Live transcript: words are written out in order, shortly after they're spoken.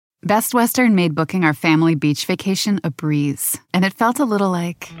Best Western made booking our family beach vacation a breeze, and it felt a little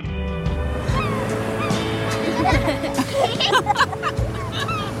like...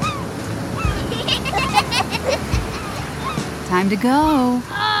 Time to go.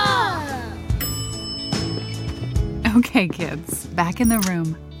 Okay, kids, back in the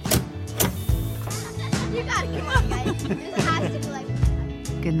room. You gotta come on, guys. This has to be like...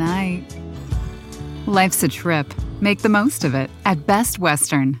 Good night. Life's a trip. Make the most of it at Best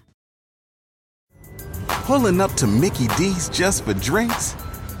Western. Pulling up to Mickey D's just for drinks?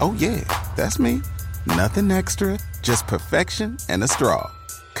 Oh yeah, that's me. Nothing extra, just perfection and a straw.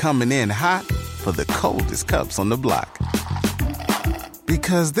 Coming in hot for the coldest cups on the block.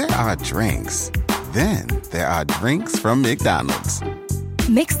 Because there are drinks. Then there are drinks from McDonald's.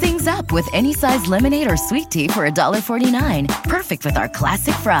 Mix things up with any size lemonade or sweet tea for $1.49. Perfect with our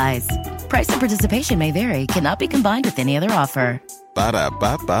classic fries. Price and participation may vary. Cannot be combined with any other offer.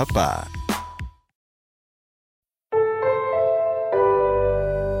 Ba-da-ba-ba-ba.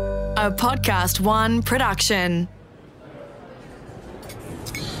 A Podcast One production.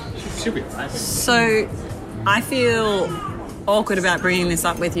 Should be right. So, I feel awkward about bringing this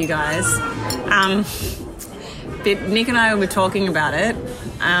up with you guys. But Nick and I were talking about it.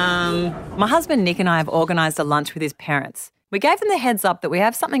 My husband Nick and I have organised a lunch with his parents. We gave them the heads up that we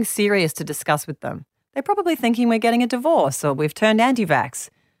have something serious to discuss with them. They're probably thinking we're getting a divorce or we've turned anti-vax.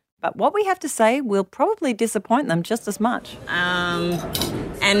 But what we have to say will probably disappoint them just as much. And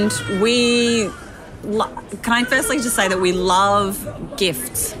can I firstly just say that we love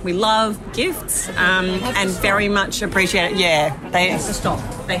gifts. We love gifts and very much appreciate it. Yeah, they have to stop.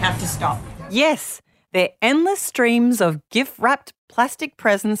 They have to stop. Yes, they're endless streams of gift-wrapped plastic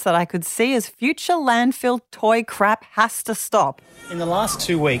presents that I could see as future landfill toy crap has to stop. In the last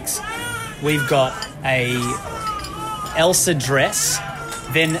 2 weeks, we've got a Elsa dress,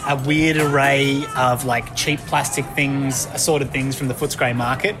 then a weird array of like cheap plastic things, assorted things from the Footscray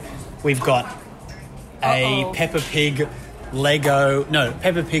market. We've got a Peppa Pig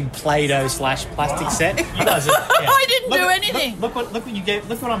Peppa Pig Play-Doh / plastic set. You guys are, yeah. I didn't do anything. Look what you gave.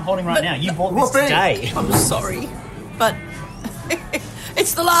 Look what I'm holding right now. You bought this today. I'm sorry, but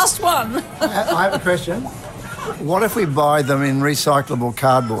it's the last one. I have a question. What if we buy them in recyclable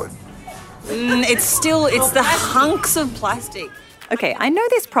cardboard? It's the hunks of plastic. Okay, I know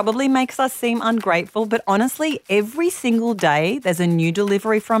this probably makes us seem ungrateful, but honestly, every single day there's a new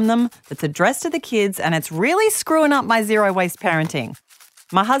delivery from them that's addressed to the kids and it's really screwing up my zero-waste parenting.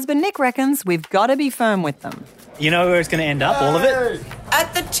 My husband Nick reckons we've got to be firm with them. You know where it's going to end up, all of it?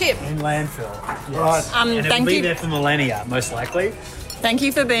 At the tip. In landfill. Yes. Right. And it'll be there for millennia, most likely. Thank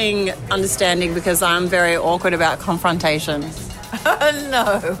you for being understanding because I'm very awkward about confrontation.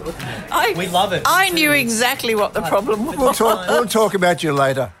 No. We love it. I knew exactly what the problem was. We'll talk about you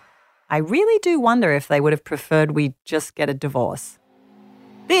later. I really do wonder if they would have preferred we just get a divorce.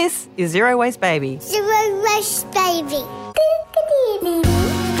 This is Zero Waste Baby. Zero Waste Baby.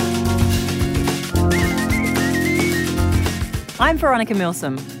 I'm Veronica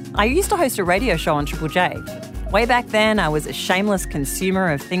Milsom. I used to host a radio show on Triple J. Way back then, I was a shameless consumer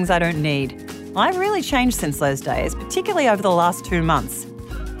of things I don't need. I've really changed since those days, particularly over the last 2 months.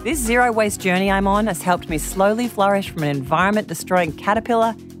 This zero-waste journey I'm on has helped me slowly flourish from an environment-destroying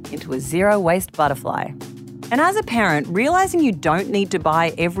caterpillar into a zero-waste butterfly. And as a parent, realising you don't need to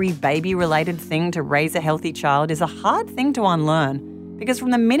buy every baby-related thing to raise a healthy child is a hard thing to unlearn. Because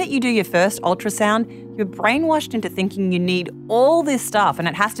from the minute you do your first ultrasound, you're brainwashed into thinking you need all this stuff and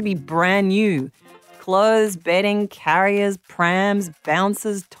it has to be brand new. Clothes, bedding, carriers, prams,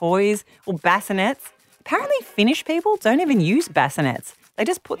 bouncers, toys, or bassinets. Apparently Finnish people don't even use bassinets. They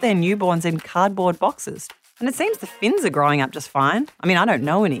just put their newborns in cardboard boxes. And it seems the Finns are growing up just fine. I mean, I don't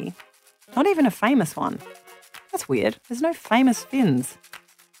know any. Not even a famous one. That's weird. There's no famous Finns.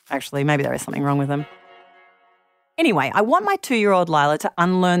 Actually, maybe there is something wrong with them. Anyway, I want my 2-year-old Lila to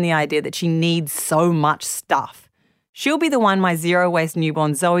unlearn the idea that she needs so much stuff. She'll be the one my zero-waste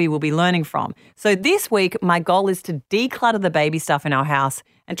newborn Zoe will be learning from. So this week, my goal is to declutter the baby stuff in our house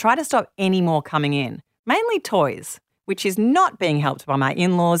and try to stop any more coming in. Mainly toys, which is not being helped by my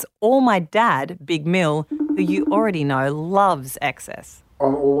in-laws or my dad, Big Mill, who you already know loves excess.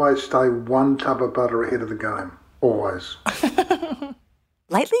 I'll always stay 1 tub of butter ahead of the game. Always.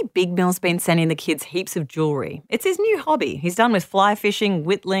 Lately, Big Mill's been sending the kids heaps of jewellery. It's his new hobby. He's done with fly fishing,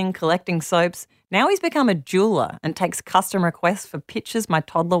 whittling, collecting soaps. Now he's become a jeweller and takes custom requests for pictures my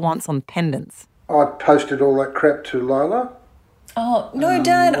toddler wants on pendants. I posted all that crap to Lila. Oh, no,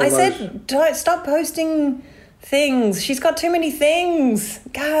 Dad, I said don't stop posting things. She's got too many things.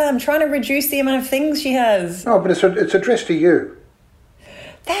 God, I'm trying to reduce the amount of things she has. No, but it's addressed to you.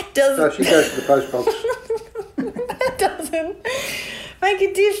 That doesn't... So she goes to the post box. That doesn't make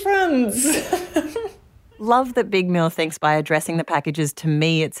a difference. Love that Big Mill thinks by addressing the packages to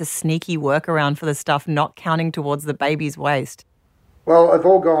me, it's a sneaky workaround for the stuff not counting towards the baby's waste. Well, they've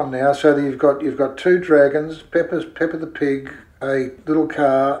all gone now. So you've got 2 dragons, Pepper the pig, a little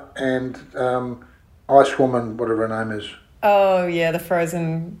car, and Ice Woman, whatever her name is. Oh, yeah, the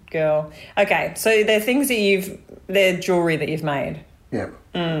frozen girl. Okay, so they're things that they're jewellery that you've made. Yeah.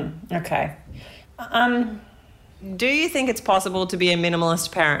 Okay. Do you think it's possible to be a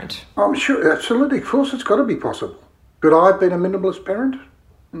minimalist parent? I'm sure, absolutely. Of course, it's got to be possible. Could I have been a minimalist parent?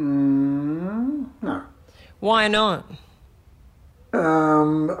 No. Why not?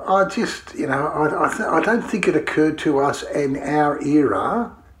 I just, I don't think it occurred to us in our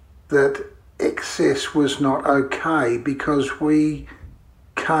era that excess was not okay, because we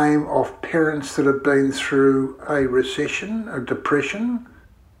came off parents that had been through a recession, a depression,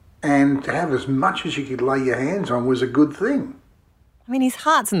 and to have as much as you could lay your hands on was a good thing. I mean, his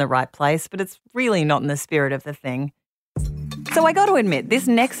heart's in the right place, but it's really not in the spirit of the thing. So I got to admit, this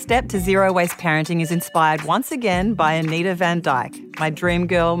next step to zero-waste parenting is inspired once again by Anita Vandyke, my dream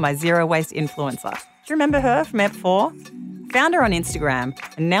girl, my zero-waste influencer. Do you remember her from Ep 4? Found her on Instagram,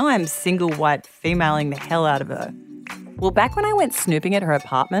 and now I'm single white femaling the hell out of her. Well, back when I went snooping at her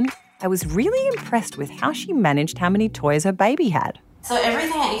apartment, I was really impressed with how she managed how many toys her baby had. So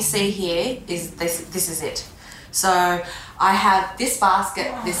everything that you see here is this is it. So I have this basket,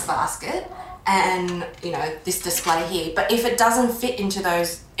 and this display here. But if it doesn't fit into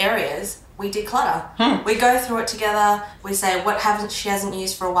those areas, we declutter. We go through it together. We say what she hasn't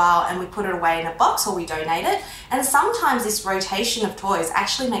used for a while, and we put it away in a box or we donate it. And sometimes this rotation of toys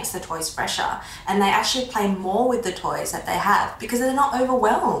actually makes the toys fresher, and they actually play more with the toys that they have because they're not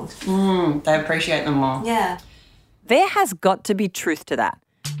overwhelmed. They appreciate them more. Yeah. There has got to be truth to that.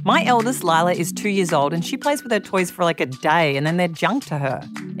 My eldest, Lila, is 2 years old and she plays with her toys for like a day and then they're junk to her.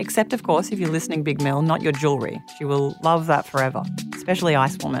 Except, of course, if you're listening, Big Mill, not your jewellery. She will love that forever, especially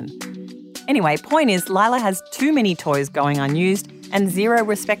Ice Woman. Anyway, point is, Lila has too many toys going unused and zero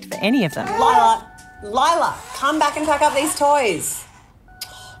respect for any of them. Lila, come back and pack up these toys.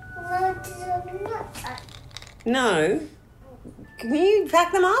 No. Can you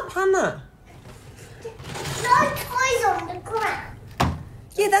pack them up, Hannah? No toys on the ground.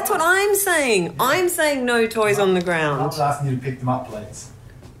 Yeah, that's what I'm saying. I'm saying no toys on the ground. I was asking you to pick them up, please.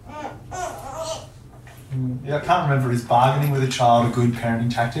 Yeah, I can't remember, is bargaining with a child a good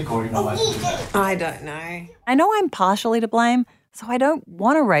parenting tactic, or are you not allowed to do that? I don't know. I know I'm partially to blame, so I don't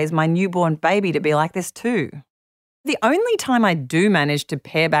want to raise my newborn baby to be like this too. The only time I do manage to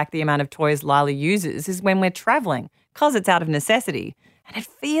pare back the amount of toys Lila uses is when we're travelling, because it's out of necessity, and it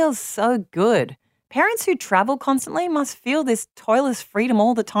feels so good. Parents who travel constantly must feel this toyless freedom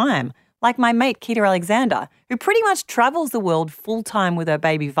all the time, like my mate Keita Alexander, who pretty much travels the world full-time with her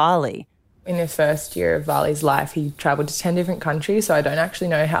baby Varley. In the first year of Varley's life, he travelled to 10 different countries, so I don't actually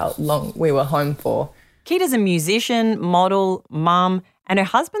know how long we were home for. Keita's a musician, model, mum, and her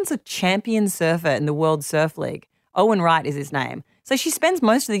husband's a champion surfer in the World Surf League. Owen Wright is his name. So she spends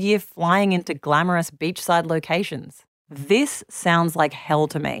most of the year flying into glamorous beachside locations. This sounds like hell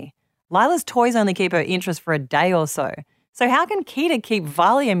to me. Lila's toys only keep her interest for a day or so. So how can Keita keep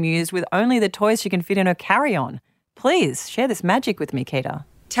Varley amused with only the toys she can fit in her carry-on? Please, share this magic with me, Keita.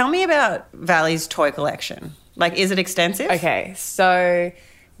 Tell me about Varley's toy collection. Like, is it extensive? Okay, so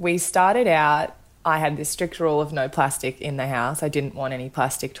we started out, I had this strict rule of no plastic in the house. I didn't want any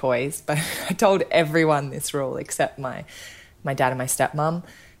plastic toys, but I told everyone this rule except my dad and my stepmom,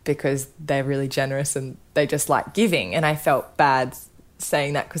 because they're really generous and they just like giving. And I felt bad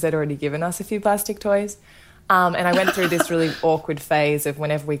saying that because they'd already given us a few plastic toys. And I went through this really awkward phase of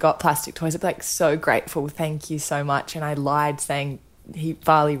whenever we got plastic toys, I'd be like, so grateful, thank you so much. And I lied saying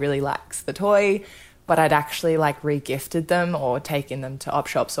Varley really likes the toy, but I'd actually like re-gifted them or taken them to op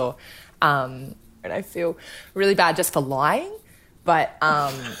shops or, and I feel really bad just for lying. But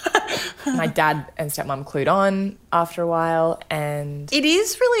my dad and stepmom clued on after a while, and it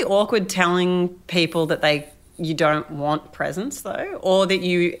is really awkward telling people that you don't want presents though, or that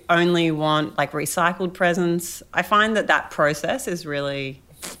you only want like recycled presents. I find that process is really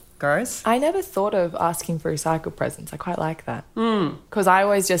gross. I never thought of asking for recycled presents. I quite like that. Because I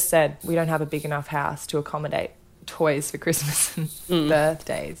always just said we don't have a big enough house to accommodate toys for Christmas and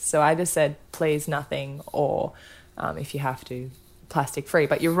birthdays. So I just said, please nothing, or if you have to, plastic free.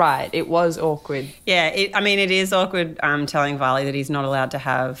 But you're right, it was awkward. Yeah, it is awkward telling Varley that he's not allowed to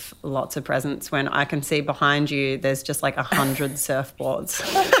have lots of presents when I can see behind you there's just like 100 surfboards.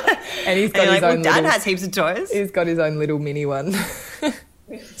 And he's got his own Dad has heaps of toys. He's got his own little mini one.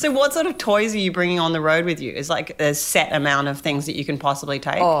 So what sort of toys are you bringing on the road with you? Is like a set amount of things that you can possibly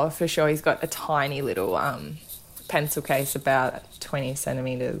take? Oh, for sure. He's got a tiny little pencil case about 20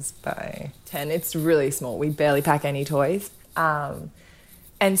 centimetres by 10. It's really small. We barely pack any toys. And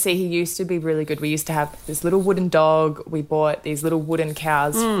see, he used to be really good. We used to have this little wooden dog. We bought these little wooden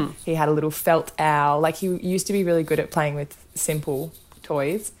cows. He had a little felt owl. Like, he used to be really good at playing with simple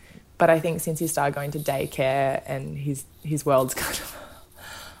toys. But I think since he started going to daycare and his world's kind of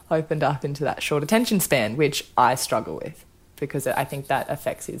opened up into that short attention span, which I struggle with because I think that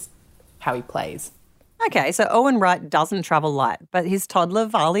affects how he plays. Okay, so Owen Wright doesn't travel light, but his toddler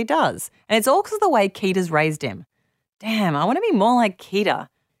Varley does. And it's all because of the way Keita's raised him. Damn, I want to be more like Keita.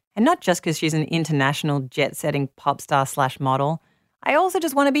 And not just because she's an international jet-setting pop star/model. I also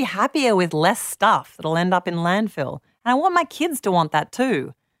just want to be happier with less stuff that'll end up in landfill. And I want my kids to want that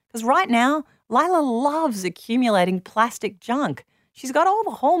too. Because right now, Lila loves accumulating plastic junk. She's got all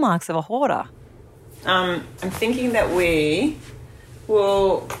the hallmarks of a hoarder. I'm thinking that we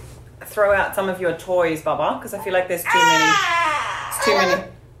will throw out some of your toys, Bubba, because I feel like there's too many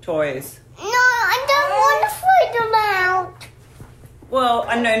toys. No, I don't want to throw them out. Well,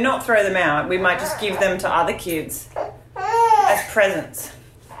 I know, not throw them out. We might just give them to other kids as presents.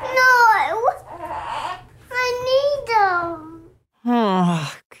 No, I need them.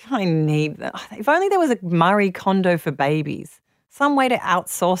 Oh, I need that. If only there was a Marie Kondo for babies. Some way to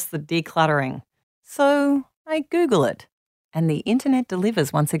outsource the decluttering. So I Google it, and the internet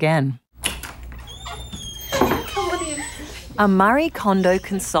delivers once again. A Marie Kondo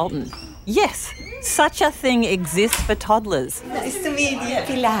consultant. Yes, such a thing exists for toddlers. Nice to meet you,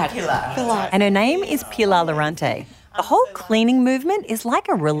 Pilar. And her name is Pilar LLorente. The whole cleaning movement is like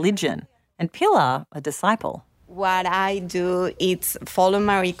a religion, and Pilar, a disciple. What I do is follow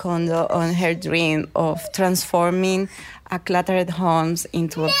Marie Kondo on her dream of transforming a cluttered homes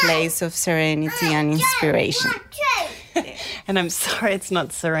into a place of serenity and inspiration. And I'm sorry it's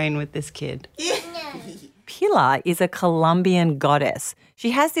not serene with this kid. Pilar is a Colombian goddess.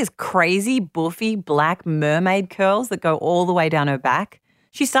 She has this crazy, buffy, black mermaid curls that go all the way down her back.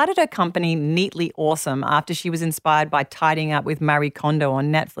 She started her company Neatly Awesome after she was inspired by tidying up with Marie Kondo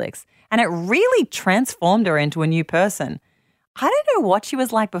on Netflix, and it really transformed her into a new person. I don't know what she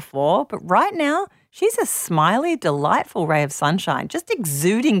was like before, but right now, she's a smiley, delightful ray of sunshine, just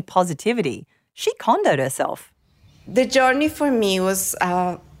exuding positivity. She Kondoed herself. The journey for me was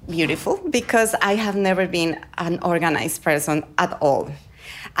beautiful because I have never been an organized person at all.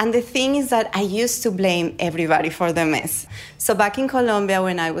 And the thing is that I used to blame everybody for the mess. So back in Colombia,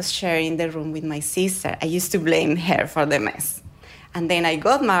 when I was sharing the room with my sister, I used to blame her for the mess. And then I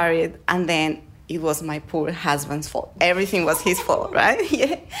got married, and then it was my poor husband's fault. Everything was his fault, right?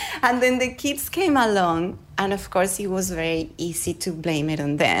 Yeah. And then the kids came along, and of course it was very easy to blame it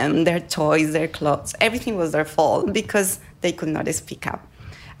on them, their toys, their clothes. Everything was their fault because they could not speak up.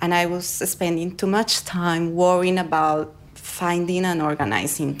 And I was spending too much time worrying about finding and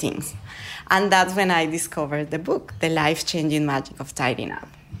organizing things. And that's when I discovered the book, The Life-Changing Magic of Tidying Up.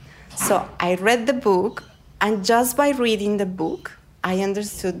 So I read the book, and just by reading the book, I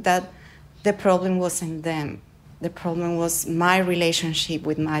understood that the problem wasn't them. The problem was my relationship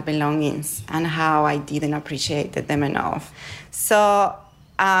with my belongings and how I didn't appreciate them enough. So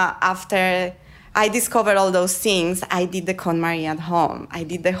after I discovered all those things, I did the KonMarie at home. I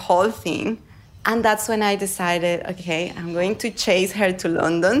did the whole thing. And that's when I decided, okay, I'm going to chase her to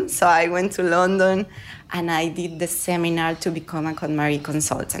London. So I went to London and I did the seminar to become a KonMarie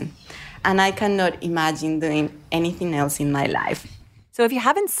consultant. And I cannot imagine doing anything else in my life. So if you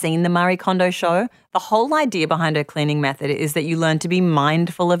haven't seen the Marie Kondo show, the whole idea behind her cleaning method is that you learn to be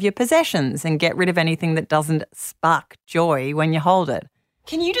mindful of your possessions and get rid of anything that doesn't spark joy when you hold it.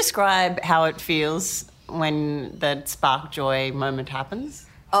 Can you describe how it feels when that spark joy moment happens?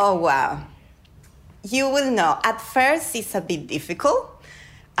 Oh, wow. You will know. At first, it's a bit difficult.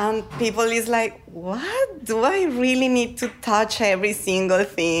 And people is like, what? Do I really need to touch every single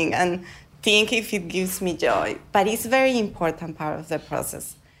thing and think if it gives me joy? But it's a very important part of the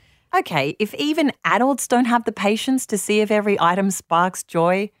process. Okay, if even adults don't have the patience to see if every item sparks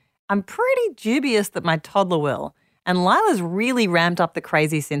joy, I'm pretty dubious that my toddler will. And Lila's really ramped up the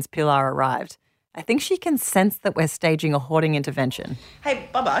crazy since Pilar arrived. I think she can sense that we're staging a hoarding intervention. Hey,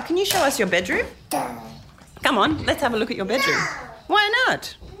 Bubba, can you show us your bedroom? Come on, let's have a look at your bedroom. Why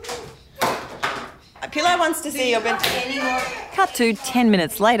not? Pilar wants to see your bedroom. Cut to 10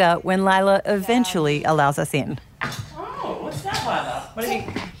 minutes later when Lila eventually allows us in. Oh, what's that, Lila?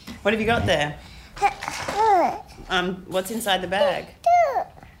 What have you got there? What's inside the bag?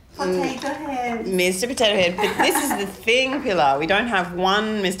 Potato Head. Mr. Potato Head. But this is the thing, Pilar. We don't have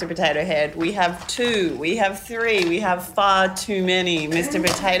one Mr. Potato Head. We have 2. We have 3. We have far too many Mr.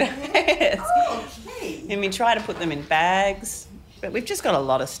 Potato Heads. Okay. And we try to put them in bags. But we've just got a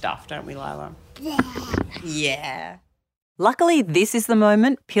lot of stuff, don't we, Lila? Yeah. Luckily, this is the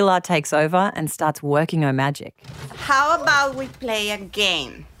moment Pilar takes over and starts working her magic. How about we play a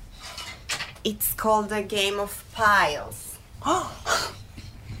game? It's called a game of piles.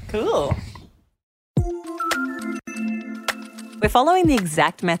 Cool. We're following the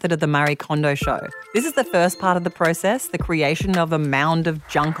exact method of the Marie Kondo show. This is the first part of the process, the creation of a mound of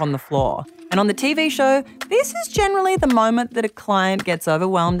junk on the floor. And on the TV show, this is generally the moment that a client gets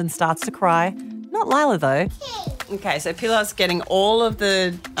overwhelmed and starts to cry. Not Lila, though. Okay, so Pilar's getting all of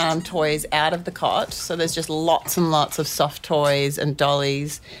the toys out of the cot. So there's just lots and lots of soft toys and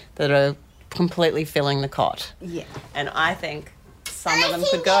dollies that are completely filling the cot. Yeah. And I think some of them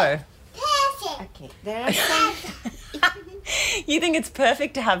could go. Perfect. Okay, there are some. You think it's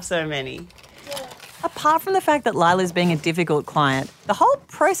perfect to have so many? Apart from the fact that Lila's being a difficult client, the whole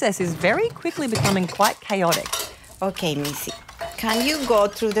process is very quickly becoming quite chaotic. Okay, Missy, can you go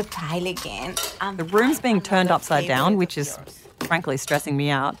through the pile again? The room's being turned upside down, which is frankly stressing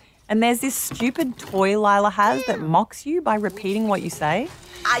me out. And there's this stupid toy Lila has that mocks you by repeating what you say.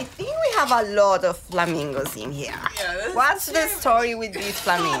 I think we have a lot of flamingos in here. Yeah, what's the story with these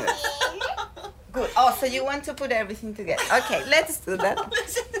flamingos? Good. Oh, so you want to put everything together. Okay, let's do that.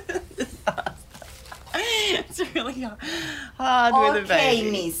 It's really hard with a baby.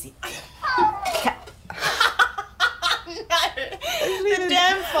 Okay, Missy. The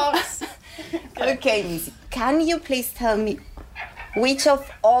damn fox. Okay, Missy. Can you please tell me which of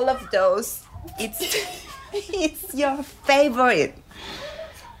all of those it's your favorite?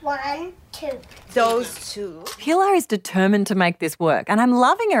 1, 2. Those 2. Pilar is determined to make this work, and I'm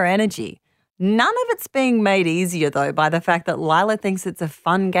loving her energy. None of it's being made easier, though, by the fact that Lila thinks it's a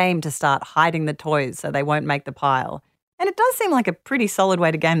fun game to start hiding the toys so they won't make the pile. And it does seem like a pretty solid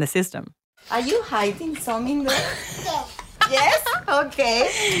way to game the system. Are you hiding some in there? Yes. Yes? Okay.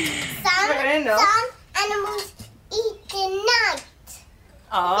 Some animals eat the night.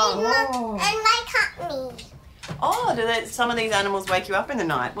 Oh. And my cat me. Oh, some of these animals wake you up in the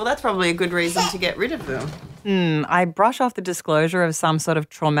night? Well, that's probably a good reason to get rid of them. I brush off the disclosure of some sort of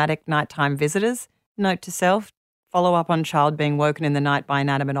traumatic nighttime visitors. Note to self, follow up on child being woken in the night by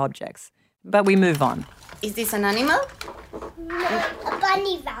inanimate objects. But we move on. Is this an animal? No, a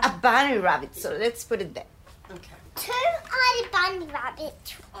bunny rabbit. A bunny rabbit, so let's put it there. Okay. 2 are the bunny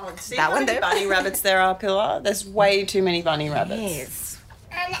rabbits. Oh, see that one there? Bunny rabbits there are, Pilar? There's way too many bunny rabbits. Yes.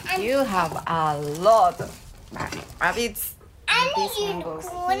 And you have a lot of bunny rabbits. And this the one goes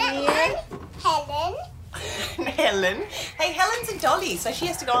unicorn here. and Helen. Helen? Hey, Helen's a dolly, so she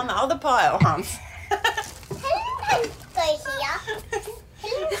has to go on the other pile, Hans. Helen can go here.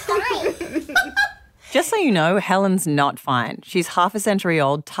 Helen's fine. Just so you know, Helen's not fine. She's half a century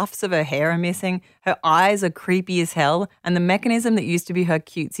old, tufts of her hair are missing, her eyes are creepy as hell, and the mechanism that used to be her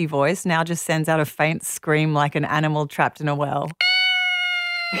cutesy voice now just sends out a faint scream like an animal trapped in a well.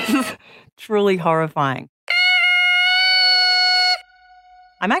 Truly horrifying.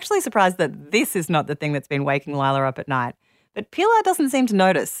 I'm actually surprised that this is not the thing that's been waking Lila up at night. But Pilar doesn't seem to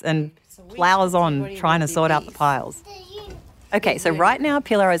notice and flowers on trying to sort out the piles. Okay, so right now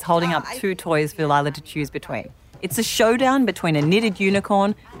Pilar is holding up 2 toys for Lila to choose between. It's a showdown between a knitted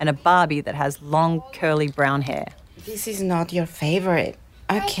unicorn and a Barbie that has long, curly brown hair. This is not your favorite.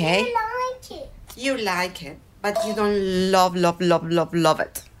 Okay. I like it. You like it, but you don't love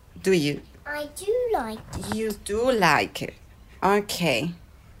it, do you? I do like it. You do like it. Okay.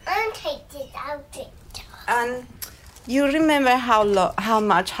 And take this outfit. And you remember how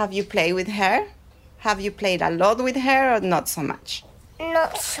much have you played with her? Have you played a lot with her or not so much?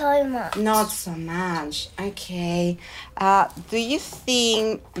 Not so much. Not so much. Okay. Do you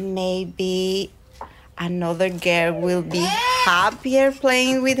think maybe another girl will be happier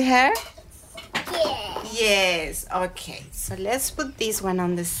playing with her? Yeah. Yes. Okay. So let's put this one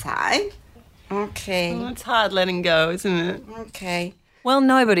on the side. Okay. Oh, it's hard letting go, isn't it? Okay. Well,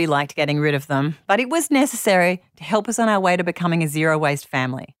 nobody liked getting rid of them, but it was necessary to help us on our way to becoming a zero-waste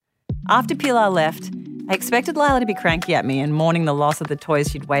family. After Pilar left, I expected Lila to be cranky at me and mourning the loss of the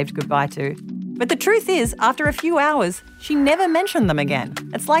toys she'd waved goodbye to. But the truth is, after a few hours, she never mentioned them again.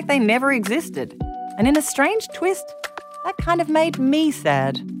 It's like they never existed. And in a strange twist, that kind of made me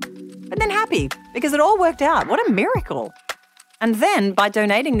sad. But then happy, because it all worked out. What a miracle. And then, by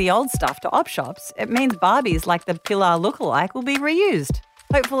donating the old stuff to op shops, it means Barbies like the Pilar lookalike will be reused,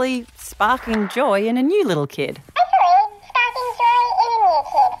 hopefully sparking joy in a new little kid. Sparking joy in a new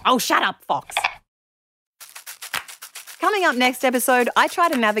kid. Oh, shut up, Fox. Coming up next episode, I try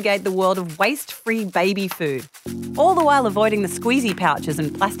to navigate the world of waste-free baby food, all the while avoiding the squeezy pouches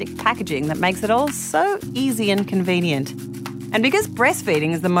and plastic packaging that makes it all so easy and convenient. And because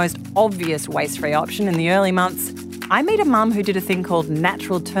breastfeeding is the most obvious waste-free option in the early months, I meet a mum who did a thing called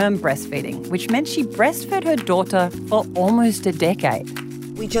natural term breastfeeding, which meant she breastfed her daughter for almost a decade.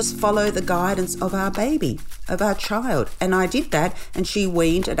 We just follow the guidance of our baby, of our child. And I did that, and she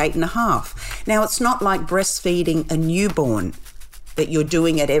weaned at 8.5. Now, it's not like breastfeeding a newborn, that you're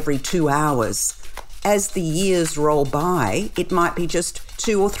doing it every 2 hours. As the years roll by, it might be just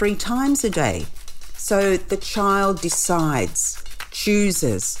 2 or 3 times a day. So the child decides,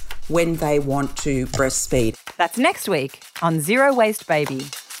 chooses when they want to breastfeed. That's next week on Zero Waste Baby.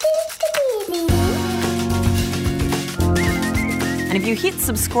 And if you hit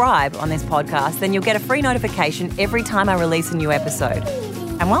subscribe on this podcast, then you'll get a free notification every time I release a new episode.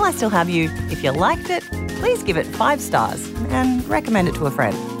 And while I still have you, if you liked it, please give it 5 stars and recommend it to a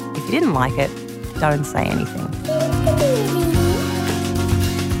friend. If you didn't like it, don't say anything.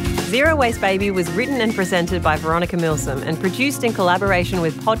 Zero Waste Baby was written and presented by Veronica Milsom and produced in collaboration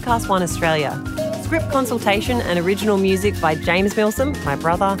with Podcast One Australia. Script consultation and original music by James Milsom, my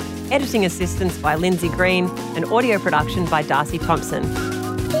brother, editing assistance by Lindsay Green, and audio production by Darcy Thompson.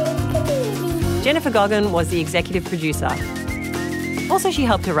 Jennifer Goggin was the executive producer. Also, she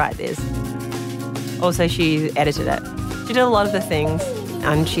helped to write this. Also, she edited it. She did a lot of the things,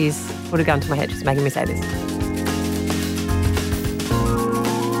 and she's put a gun to my head just making me say this.